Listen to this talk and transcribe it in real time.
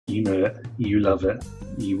You know it. You love it.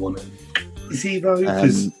 You want it. Is he though?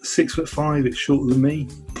 Because 6'5", it's shorter than me.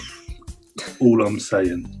 All I'm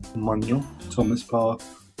saying. Munyon, Thomas Pardy.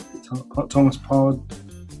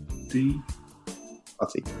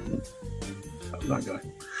 That guy.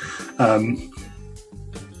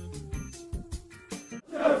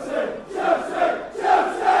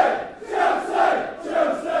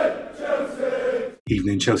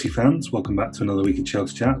 Evening Chelsea fans, welcome back to another week of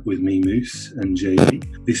Chelsea Chat with me, Moose, and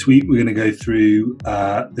JB. This week we're going to go through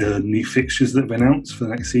the new fixtures that have been announced for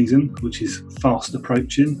the next season, which is fast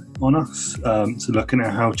approaching on us. So looking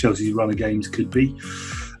at how Chelsea's run of games could be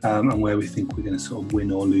and where we think we're going to sort of win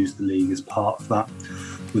or lose the league as part of that.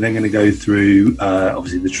 We're then going to go through,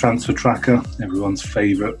 obviously, the transfer tracker, everyone's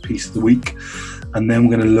favourite piece of the week. And then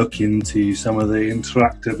we're going to look into some of the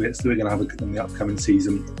interactive bits that we're going to have in the upcoming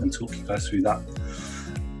season and talk you guys through that.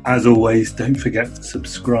 As always, don't forget to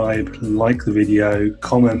subscribe, like the video,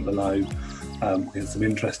 comment below. We had some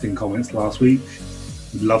interesting comments last week.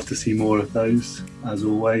 We'd love to see more of those, as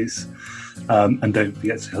always. And don't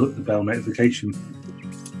forget to hit the bell notification.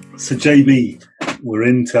 So, JB, we're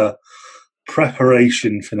into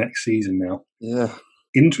preparation for next season now. Yeah.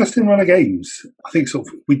 Interesting run of games. I think sort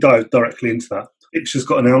of we dive directly into that. It's just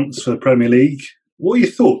got announced for the Premier League. What are your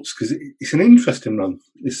thoughts? Because it's an interesting run.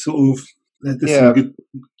 It's sort of there's some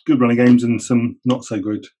good run of games and some not so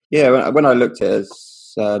good. Yeah, when I looked at it,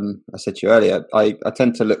 as I said to you earlier, I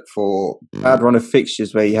tend to look for bad run of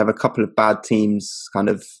fixtures where you have a couple of bad teams kind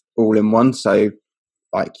of all in one. So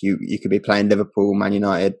like you could be playing Liverpool, Man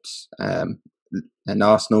United, and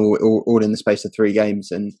Arsenal all in the space of 3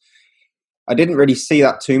 games. And I didn't really see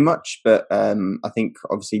that too much, but I think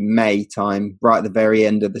obviously May time, right at the very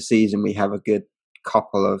end of the season, we have a good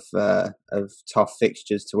couple of tough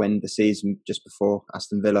fixtures to end the season just before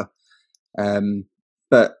Aston Villa.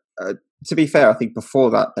 But to be fair, I think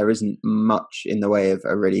before that there isn't much in the way of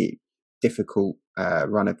a really difficult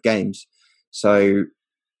run of games. So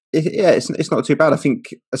it's not too bad. I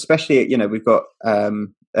think especially we've got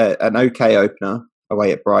an okay opener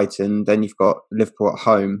away at Brighton, then you've got Liverpool at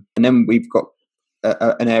home, and then we've got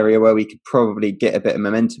an area where we could probably get a bit of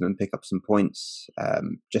momentum and pick up some points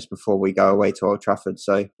just before we go away to Old Trafford.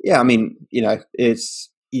 So yeah, I mean,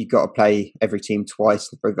 you've got to play every team twice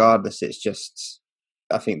regardless. It's just,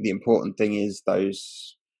 I think the important thing is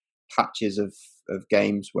those patches of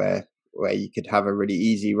games where you could have a really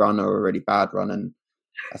easy run or a really bad run, and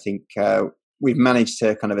I think we've managed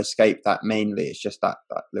to kind of escape that mainly. It's just that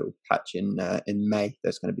little patch in May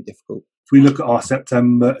that's going to be difficult. If we look at our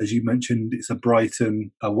September, as you mentioned, it's a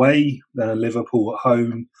Brighton away, then a Liverpool at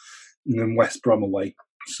home, and then West Brom away.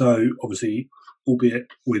 So obviously, albeit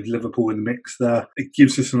with Liverpool in the mix there, it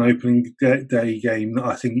gives us an opening day game that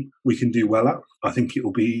I think we can do well at. I think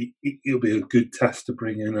it'll be a good test to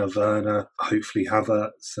bring in a Werner, hopefully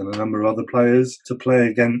Havertz and a number of other players to play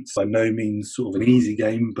against. By no means sort of an easy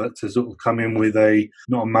game, but to sort of come in with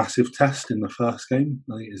not a massive test in the first game,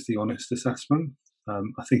 I think is the honest assessment.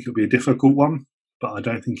 I think it'll be a difficult one, but I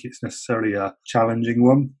don't think it's necessarily a challenging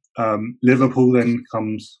one. Liverpool then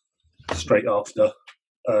comes straight after.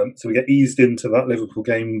 So we get eased into that Liverpool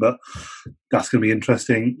game, but that's going to be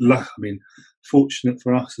interesting. I mean, fortunate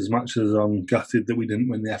for us, as much as I'm gutted that we didn't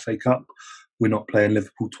win the FA Cup, we're not playing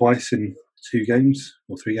Liverpool twice in 2 games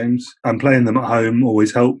or 3 games. And playing them at home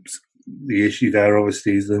always helps. The issue there,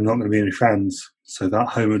 obviously, is there's not going to be any fans. So that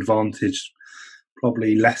home advantage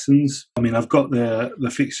probably lessens. I mean, I've got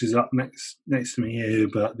the fixtures up next to me here,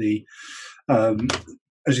 but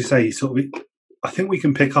as you say, I think we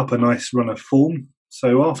can pick up a nice run of form.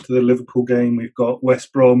 So after the Liverpool game, we've got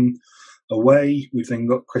West Brom away. We've then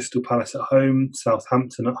got Crystal Palace at home,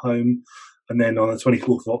 Southampton at home. And then on the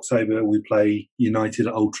 24th of October, we play United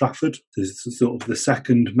at Old Trafford. This is sort of the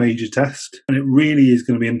second major test. And it really is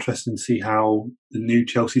going to be interesting to see how the new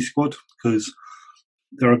Chelsea squad, because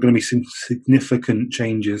there are going to be some significant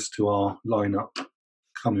changes to our lineup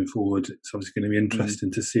coming forward. It's obviously going to be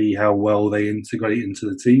interesting to see how well they integrate into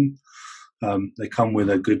the team. They come with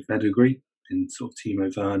a good pedigree in sort of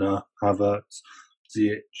Timo Werner, Havertz,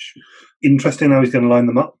 Ziyech. Interesting how he's going to line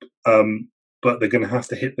them up, but they're going to have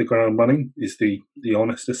to hit the ground running, is the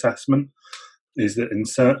honest assessment, is that in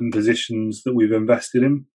certain positions that we've invested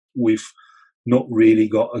in, we've not really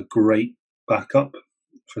got a great backup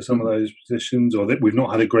for some of those positions, or that we've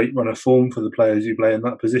not had a great run of form for the players who play in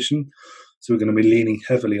that position. So we're going to be leaning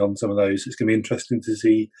heavily on some of those. It's going to be interesting to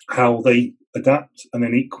see how they adapt, and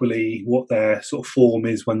then equally what their sort of form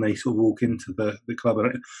is when they sort of walk into the club.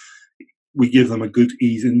 And we give them a good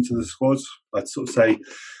ease into the squad. I'd sort of say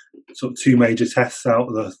 2 major tests out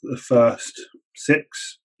of the first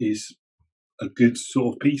 6 is a good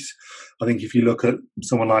sort of piece. I think if you look at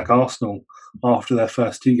someone like Arsenal, after their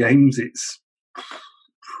first 2 games, it's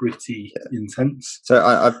pretty intense. So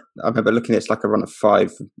I remember looking at it's like a run of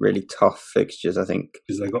 5 really tough fixtures, I think.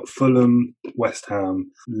 Because they've got Fulham, West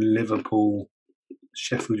Ham, Liverpool,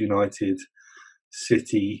 Sheffield United,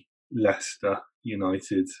 City, Leicester,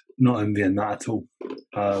 United. Not envying that at all.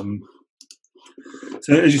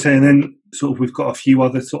 So as you say, and then sort of we've got a few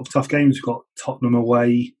other sort of tough games. We've got Tottenham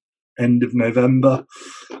away, end of November.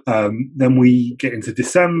 Then we get into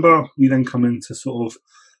December. We then come into sort of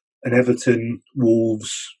an Everton,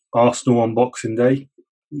 Wolves, Arsenal on Boxing Day,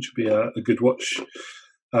 which would be a good watch.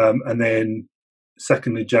 And then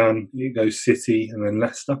 2nd of Jan, it goes City and then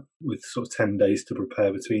Leicester with sort of 10 days to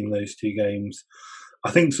prepare between those 2 games.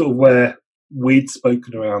 I think sort of where we'd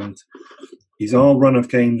spoken around is our run of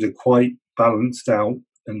games are quite balanced out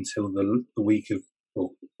until the week of,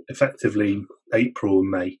 well, effectively April and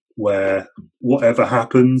May, where whatever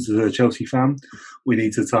happens as a Chelsea fan, we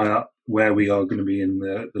need to tie up where we are going to be in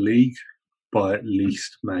the league by at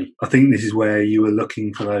least May. I think this is where you were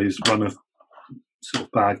looking for those run of sort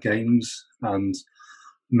of bad games, and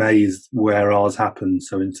May is where ours happens.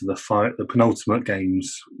 So into the penultimate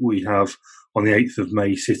games, we have on the 8th of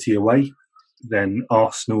May City away, then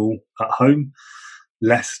Arsenal at home,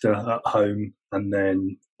 Leicester at home, and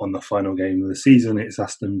then on the final game of the season, it's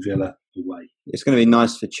Aston Villa away. It's going to be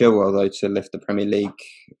nice for Chilwell, though, to lift the Premier League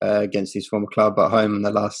against his former club at home in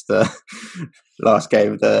the last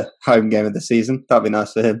game of the home game of the season. That'd be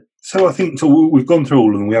nice for him. So I think we've gone through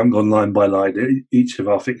all of them. We haven't gone line by line, each of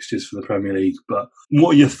our fixtures for the Premier League. But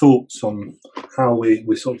what are your thoughts on how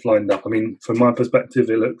we're sort of lined up? I mean, from my perspective,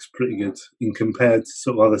 it looks pretty good in compared to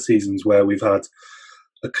sort of other seasons where we've had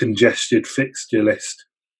a congested fixture list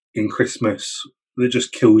in Christmas that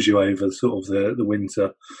just kills you over sort of the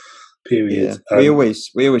winter period. Yeah. We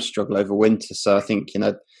always struggle over winter, so I think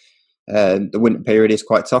the winter period is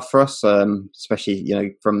quite tough for us,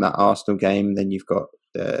 especially from that Arsenal game. Then you've got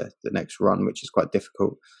the next run, which is quite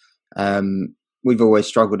difficult. We've always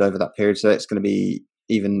struggled over that period, so it's going to be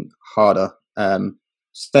even harder.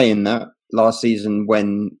 Saying that, last season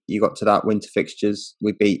when you got to that winter fixtures,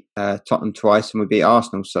 we beat Tottenham twice and we beat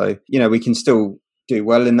Arsenal. So we can still do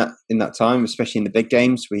well in that time, especially in the big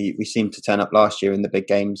games. We seemed to turn up last year in the big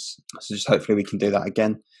games, so just hopefully we can do that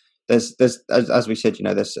again. There's as we said,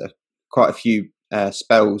 there's quite a few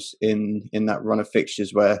spells in that run of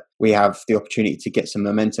fixtures where we have the opportunity to get some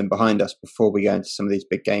momentum behind us before we go into some of these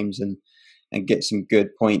big games and get some good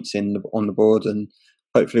points on the board, and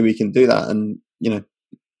hopefully we can do that and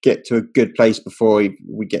get to a good place before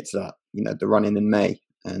we get to that the run in May,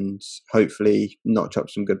 and hopefully notch up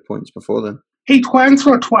some good points before then. Hey,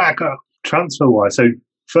 transfer twacker. Transfer-wise, so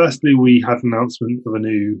firstly, we had an announcement of a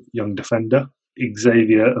new young defender,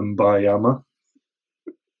 Xavier Mbayama.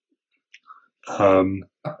 As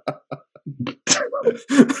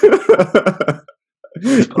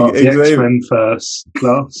part of the X-Men first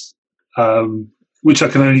class, which I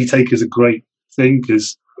can only take as a great thing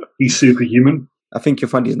because he's superhuman. I think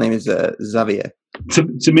you'll find his name is Xavier.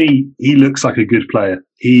 To me, he looks like a good player.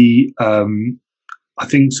 I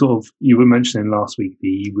think sort of you were mentioning last week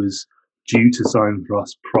he was due to sign for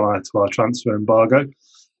us prior to our transfer embargo,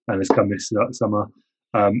 and has come this summer.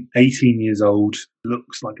 18 years old,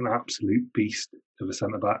 looks like an absolute beast of a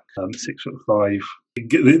centre-back, 6'5".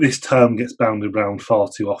 This term gets bounded around far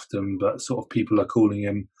too often, but sort of people are calling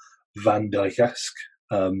him Van Dijk-esque.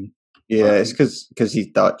 It's because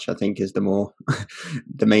he's Dutch, I think, is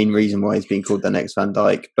the main reason why he's being called the next Van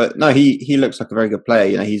Dijk. But no, he looks like a very good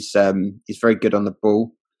player. He's very good on the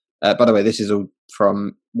ball. By the way, this is all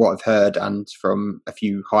from what I've heard and from a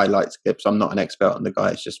few highlights clips. I'm not an expert on the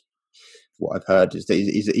guy. It's just what I've heard is that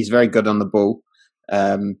he's very good on the ball.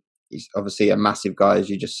 He's obviously a massive guy, as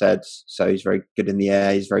you just said. So he's very good in the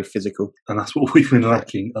air. He's very physical. And that's what we've been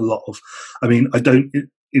lacking a lot of. I mean, I don't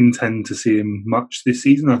intend to see him much this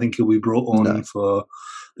season. I think he'll be brought on for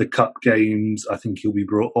the cup games. I think he'll be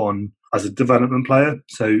brought on as a development player.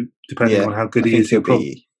 So depending on how good he is, he'll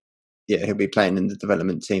be playing in the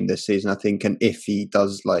development team this season, I think. And if he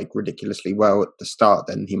does ridiculously well at the start,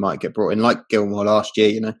 then he might get brought in like Gilmore last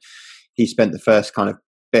year. He spent the first kind of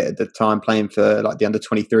bit of the time playing for the under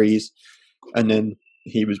 23s, and then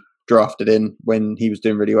he was drafted in when he was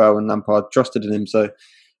doing really well and Lampard trusted in him. So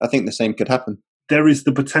I think the same could happen. There is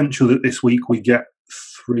the potential that this week we get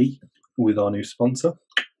 3 with our new sponsor.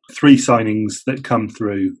 3 signings that come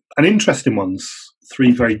through, and interesting ones.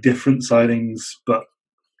 3 very different signings, but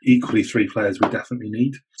equally 3 players we definitely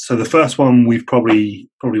need. So the first one, we've probably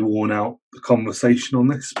worn out the conversation on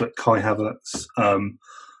this, but Kai Havertz,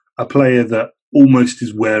 a player that almost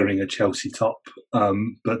is wearing a Chelsea top,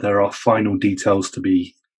 but there are final details to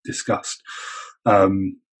be discussed.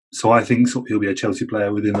 So I think he'll be a Chelsea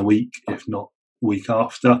player within the week, if not week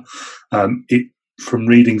after. From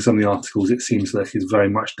reading some of the articles, it seems like he's very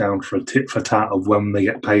much down for a tit for tat of when they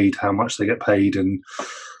get paid, how much they get paid, and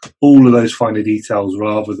all of those finer details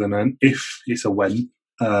rather than an if, it's a when,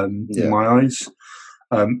 in my eyes.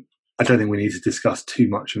 I don't think we need to discuss too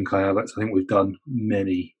much on Kai Havertz. I think we've done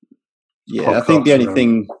many. Yeah, I think the only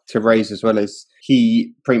thing to raise as well is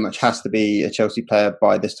he pretty much has to be a Chelsea player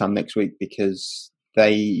by this time next week, because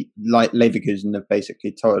they, like Leverkusen, have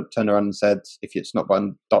basically turned around and said, if it's not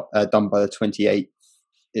done by the 28th,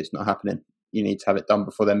 it's not happening. You need to have it done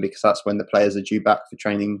before then, because that's when the players are due back for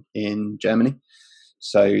training in Germany.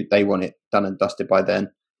 So they want it done and dusted by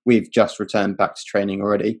then. We've just returned back to training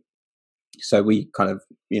already. So we kind of,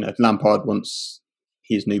 Lampard wants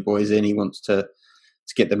his new boys in. He wants to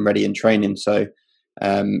get them ready in training. So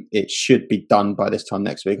it should be done by this time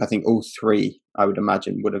next week. I think all three, I would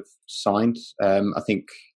imagine, would have signed. I think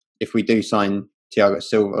if we do sign Thiago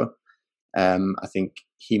Silva, I think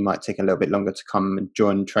he might take a little bit longer to come and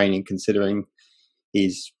join training, considering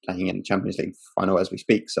he's playing in the Champions League final as we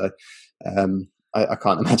speak. So I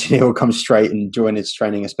can't imagine he'll come straight and join his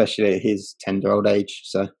training, especially at his 10-year-old age.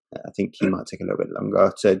 So I think he might take a little bit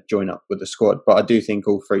longer to join up with the squad. But I do think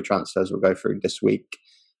all three transfers will go through this week.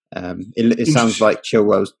 It sounds like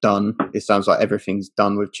Chilwell's done. It sounds like everything's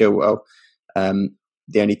done with Chilwell.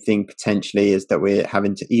 The only thing potentially is that we're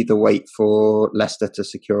having to either wait for Leicester to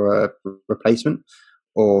secure a replacement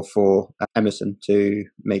or for Emerson to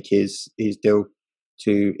make his deal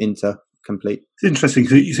to Inter complete. It's interesting.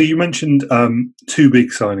 So you mentioned two big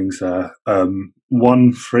signings there.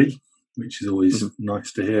 One free, which is always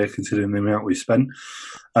nice to hear considering the amount we spent.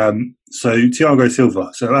 So Thiago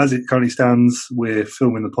Silva. So as it currently stands, we're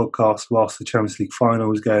filming the podcast whilst the Champions League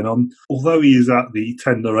final is going on. Although he is at the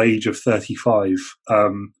tender age of 35,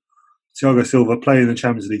 Thiago Silva playing the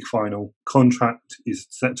Champions League final. Contract is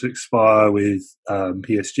set to expire with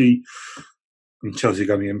PSG. And Chelsea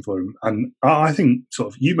going in for him. And I think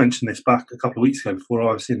you mentioned this back a couple of weeks ago before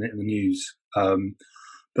I was seeing it in the news.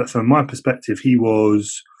 But from my perspective,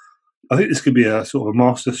 I think this could be a sort of a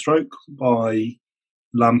masterstroke by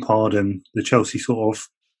Lampard and the Chelsea sort of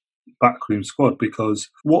backroom squad, because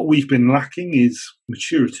what we've been lacking is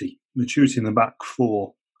maturity in the back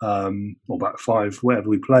four, or back five, wherever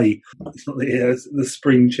we play. It's not the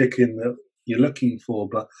spring chicken that you're looking for,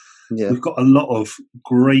 but we've got a lot of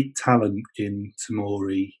great talent in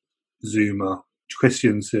Tomori, Zuma,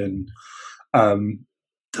 Christensen.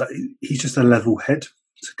 He's just a level head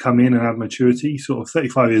to come in and have maturity. Sort of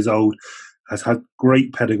 35 years old, has had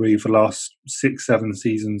great pedigree for the last 6-7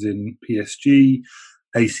 seasons in PSG,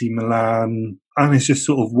 AC Milan, and it's just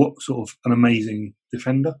sort of an amazing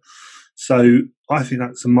defender. So I think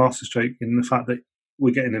that's a masterstroke in the fact that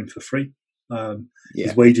we're getting him for free.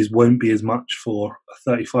 His wages won't be as much for a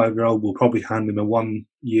 35-year-old. We'll probably hand him a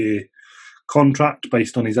 1-year contract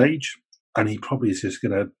based on his age, and he probably is just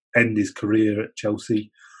going to end his career at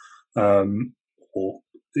Chelsea or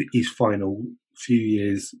his final few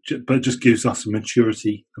years, but just gives us a mature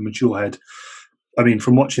head. I mean,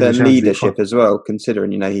 from watching the leadership as well,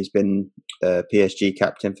 considering he's been PSG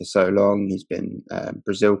captain for so long, he's been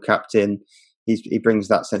Brazil captain. He brings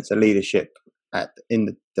that sense of leadership in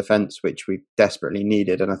the defence, which we desperately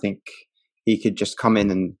needed, and I think he could just come in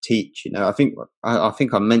and teach. I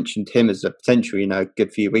think I mentioned him as a potential, a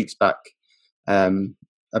good few weeks back,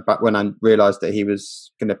 about when I realised that he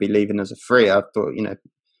was going to be leaving as a free. I thought,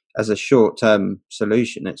 as a short-term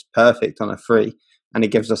solution, it's perfect on a free, and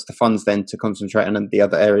it gives us the funds then to concentrate on the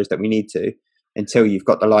other areas that we need to, until you've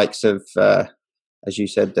got the likes of, as you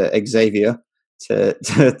said, Xavier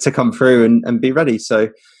to come through and be ready. So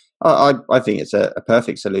I think it's a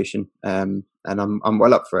perfect solution, and I'm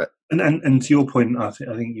well up for it. And to your point, I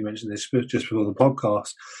think you mentioned this just before the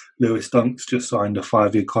podcast. Lewis Dunk's just signed a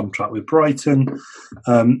 5-year contract with Brighton,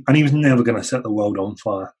 and he was never going to set the world on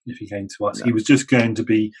fire if he came to us. No. He was just going to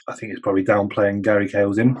be, I think it's probably downplaying Gary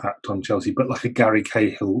Cahill's impact on Chelsea, but like a Gary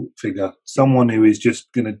Cahill figure, someone who is just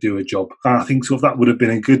going to do a job. And I think that would have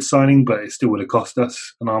been a good signing, but it still would have cost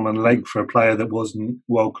us an arm and a leg for a player that wasn't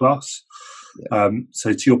world class. Yeah.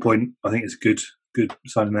 So to your point, I think it's a good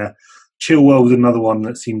signing there. Chilwell was another one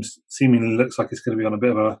that seemingly looks like it's going to be on a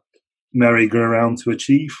bit of a merry-go-round to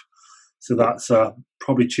achieve. So that's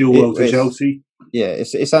probably Chilwell to Chelsea. Yeah,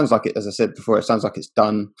 it sounds like it. As I said before, it sounds like it's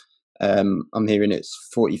done. I'm hearing it's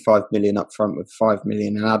 45 million up front with 5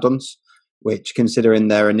 million in add-ons, which, considering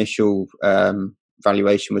their initial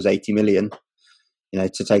valuation was 80 million,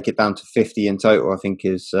 to take it down to 50 in total, I think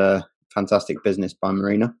is fantastic business by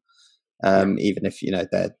Marina. Even if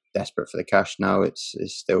they're desperate for the cash now, it's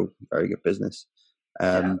still very good business.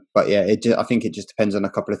 But yeah, I think it just depends on a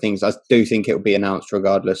couple of things. I do think it will be announced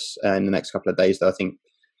regardless in the next couple of days. Though I think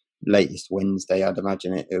latest Wednesday, I'd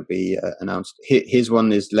imagine it will be announced. His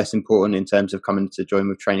one is less important in terms of coming to join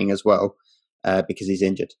with training as well, because he's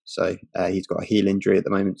injured. So he's got a heel injury at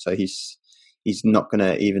the moment. So he's not going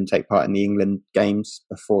to even take part in the England games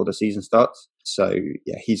before the season starts. So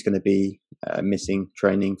yeah, he's going to be missing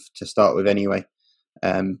training to start with anyway.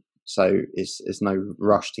 So it's no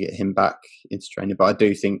rush to get him back into training. But I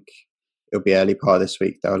do think it'll be early part of this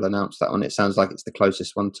week they'll announce that one. It sounds like it's the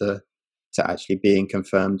closest one to actually being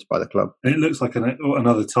confirmed by the club. And it looks like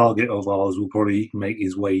another target of ours will probably make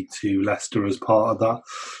his way to Leicester as part of that.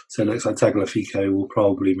 So it looks like Tagliafico will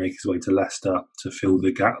probably make his way to Leicester to fill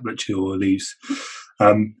the gap that Chilwell leaves.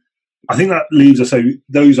 I think that leaves us. So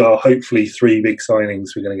those are hopefully 3 big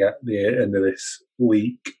signings we're going to get at the end of this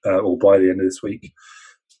week, or by the end of this week.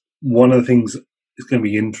 One of the things that's going to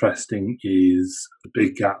be interesting is the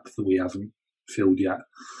big gap that we haven't filled yet.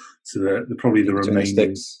 So probably the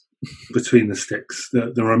remaining between the sticks,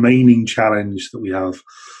 the remaining challenge that we have.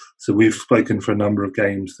 So we've spoken for a number of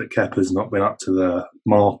games that Kepa's not been up to the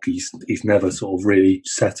mark. He's never sort of really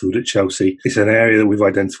settled at Chelsea. It's an area that we've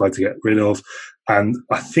identified to get rid of. And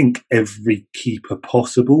I think every keeper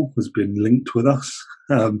possible has been linked with us.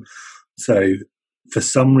 So for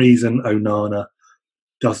some reason, Onana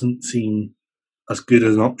doesn't seem as good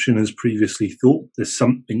as an option as previously thought. There's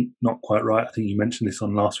something not quite right. I think you mentioned this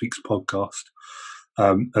on last week's podcast,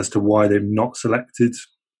 as to why they've not selected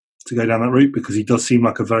to go down that route, because he does seem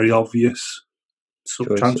like a very obvious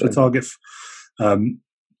sort of transfer target.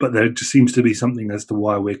 But there just seems to be something as to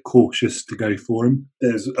why we're cautious to go for him.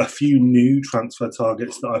 There's a few new transfer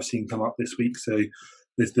targets that I've seen come up this week. So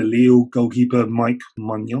there's the Lille goalkeeper, Mike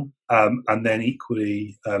Magnon, and then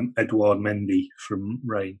equally Edouard Mendy from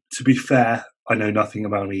Rennes. To be fair, I know nothing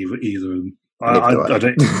about either of them. I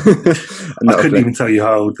don't. I couldn't even tell you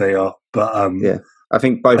how old they are. But yeah, I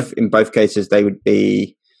think in both cases they would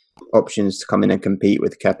be options to come in and compete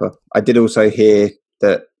with Kepa. I did also hear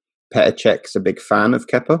that Petr Cech's a big fan of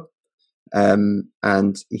Kepa,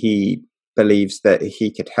 and he believes that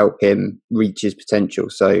he could help him reach his potential.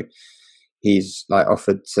 So he's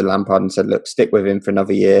offered to Lampard and said, look, stick with him for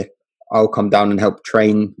another year. I'll come down and help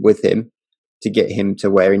train with him to get him to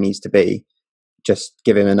where he needs to be. Just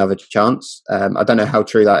give him another chance. I don't know how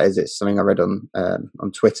true that is. It's something I read on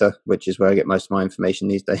Twitter, which is where I get most of my information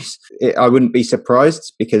these days. I wouldn't be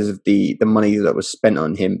surprised because of the money that was spent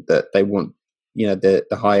on him, that they want, the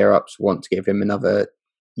higher ups want to give him another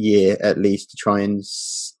year at least to try and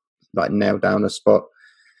nail down a spot.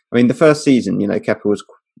 I mean, the first season, Kepa was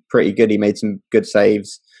pretty good. He made some good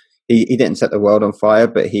saves. He didn't set the world on fire,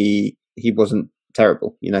 but he wasn't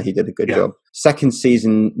terrible. He did a good job. Second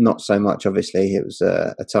season, not so much, obviously. It was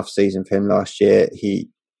a tough season for him last year. He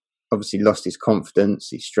obviously lost his confidence.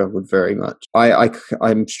 He struggled very much.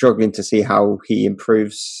 I'm struggling to see how he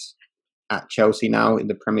improves at Chelsea now in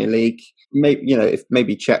the Premier League. Maybe, if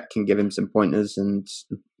maybe Cech can give him some pointers and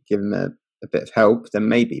give him a bit of help, then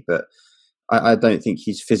maybe. But I don't think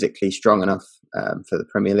he's physically strong enough for the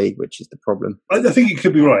Premier League, which is the problem. I think you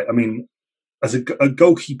could be right. I mean, as a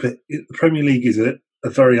goalkeeper, the Premier League is a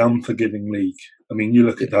very unforgiving league. I mean, you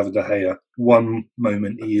look at David De Gea. One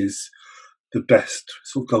moment he is the best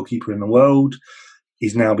sort of goalkeeper in the world.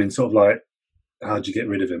 He's now been sort of how'd you get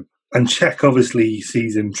rid of him? And Cech obviously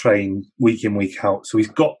sees him train week in, week out. So he's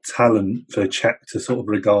got talent for Cech to sort of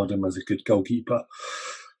regard him as a good goalkeeper.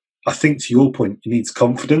 I think to your point, he needs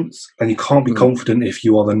confidence, and you can't be confident if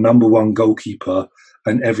you are the number one goalkeeper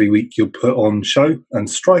and every week you're put on show, and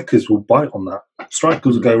strikers will bite on that.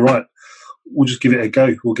 Strikers will go, right, we'll just give it a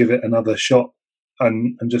go. We'll give it another shot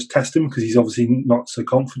and just test him because he's obviously not so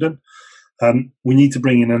confident. We need to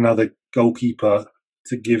bring in another goalkeeper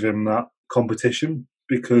to give him that competition,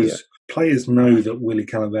 because players know that Willy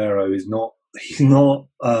Calavero is not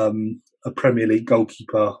a Premier League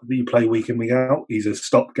goalkeeper that you play week in, week out. He's a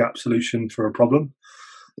stopgap solution for a problem.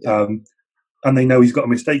 And they know he's got a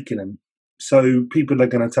mistake in him. So people are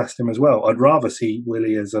going to test him as well. I'd rather see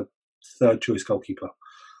Willy as a third choice goalkeeper.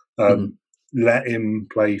 Let him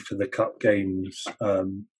play for the cup games,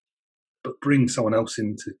 but bring someone else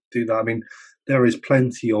in to do that. I mean, there is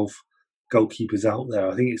plenty of goalkeepers out there.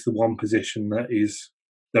 I think it's the one position that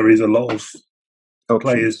there is a lot of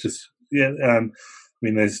players. I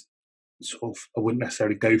mean, there's sort of, I wouldn't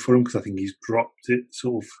necessarily go for him because I think he's dropped it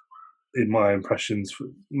sort of in my impressions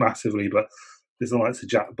massively, but there's the likes of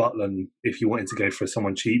Jack Butland. If you wanted to go for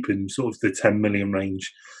someone cheap in sort of the 10 million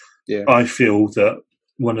range, I feel that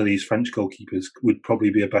one of these French goalkeepers would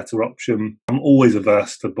probably be a better option. I'm always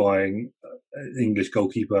averse to buying an English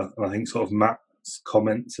goalkeeper, and I think sort of Matt's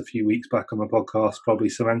comments a few weeks back on the podcast probably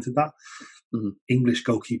cemented that. Mm-hmm. English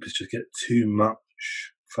goalkeepers just get too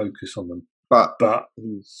much focus on them. But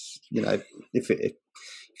you know, if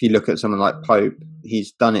you look at someone like Pope,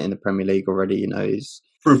 he's done it in the Premier League already. You know, he's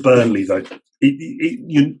for a Burnley though.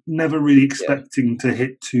 You're never really expecting to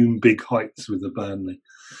hit too big heights with a Burnley.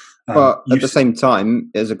 But at the same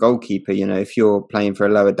time, as a goalkeeper, you know, if you're playing for a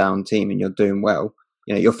lower down team and you're doing well,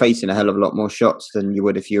 you know, you're facing a hell of a lot more shots than you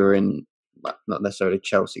would if you were in, not necessarily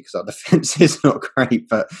Chelsea, because our defence is not great,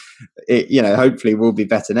 but it, you know, hopefully will be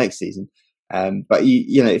better next season. But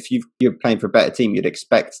you know, if you're playing for a better team, you'd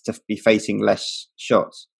expect to be facing less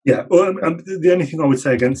shots. Yeah, well, the only thing I would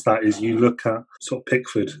say against that is you look at sort of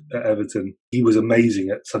Pickford at Everton. He was amazing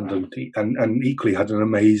at Sunderland and equally had an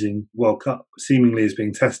amazing World Cup. Seemingly is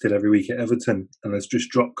being tested every week at Everton and has just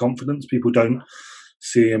dropped confidence. People don't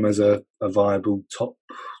see him as a viable top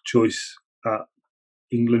choice at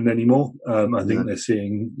England anymore. I think they're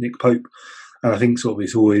seeing Nick Pope, and I think sort of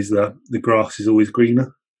it's always the grass is always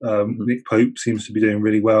greener. Nick Pope seems to be doing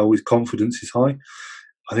really well. His confidence is high.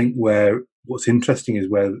 I think what's interesting is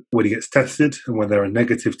when he gets tested and when there are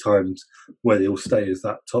negative times where he'll stay as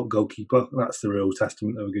that top goalkeeper. That's the real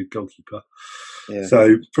testament of a good goalkeeper. Yeah.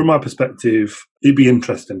 So from my perspective, it'd be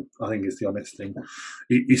interesting, I think is the honest thing.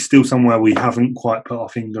 It's still somewhere we haven't quite put our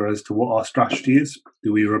finger as to what our strategy is.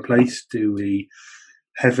 Do we replace? Do we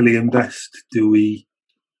heavily invest? Do we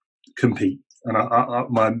compete? And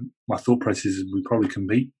my thought process is we probably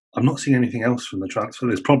compete. I'm not seeing anything else from the transfer.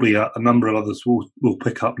 There's probably a number of others we'll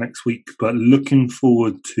pick up next week, but looking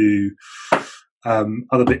forward to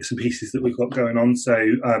other bits and pieces that we've got going on. So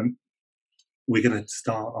we're going to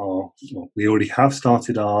start we already have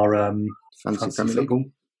started our fantasy football.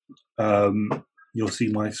 You'll see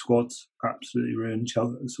my squad's absolutely ruined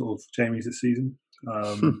sort of Jamie's this season.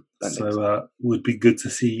 So would be good to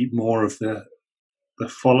see more of the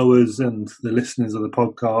followers and the listeners of the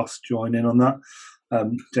podcast join in on that.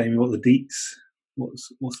 Jamie, what are the deets?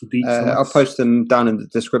 What's the deets? I'll post them down in the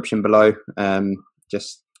description below.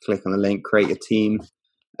 Just click on the link, create a team.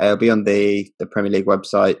 It'll be on the Premier League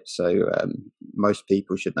website, so most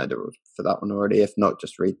people should know the rules for that one already. If not,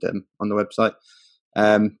 just read them on the website.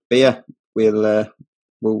 But yeah,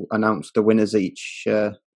 we'll announce the winners each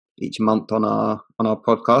month on our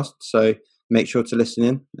podcast. So make sure to listen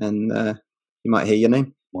in, and you might hear your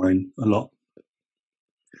name. Mine a lot.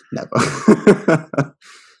 Never.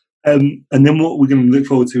 And then what we're going to look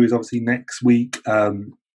forward to is obviously next week we're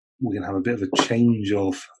going to have a bit of a change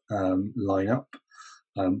of lineup.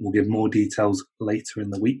 We'll give more details later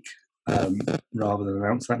in the week rather than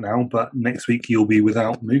announce that now. But next week you'll be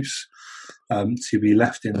without Moose to be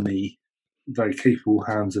left in the very capable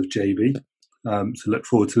hands of JB. So look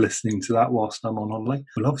forward to listening to that whilst I'm on holiday.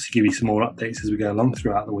 We'll obviously give you some more updates as we go along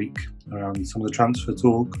throughout the week around some of the transfer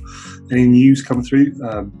talk. Any news come through?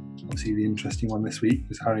 Obviously the interesting one this week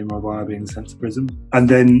was Harry Maguire being sent to prison. And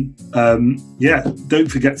then, don't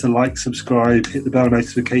forget to like, subscribe, hit the bell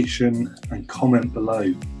notification and comment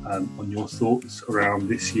below on your thoughts around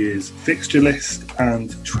this year's fixture list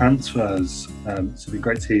and transfers. So it'd be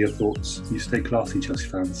great to hear your thoughts. You stay classy, Chelsea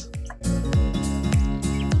fans.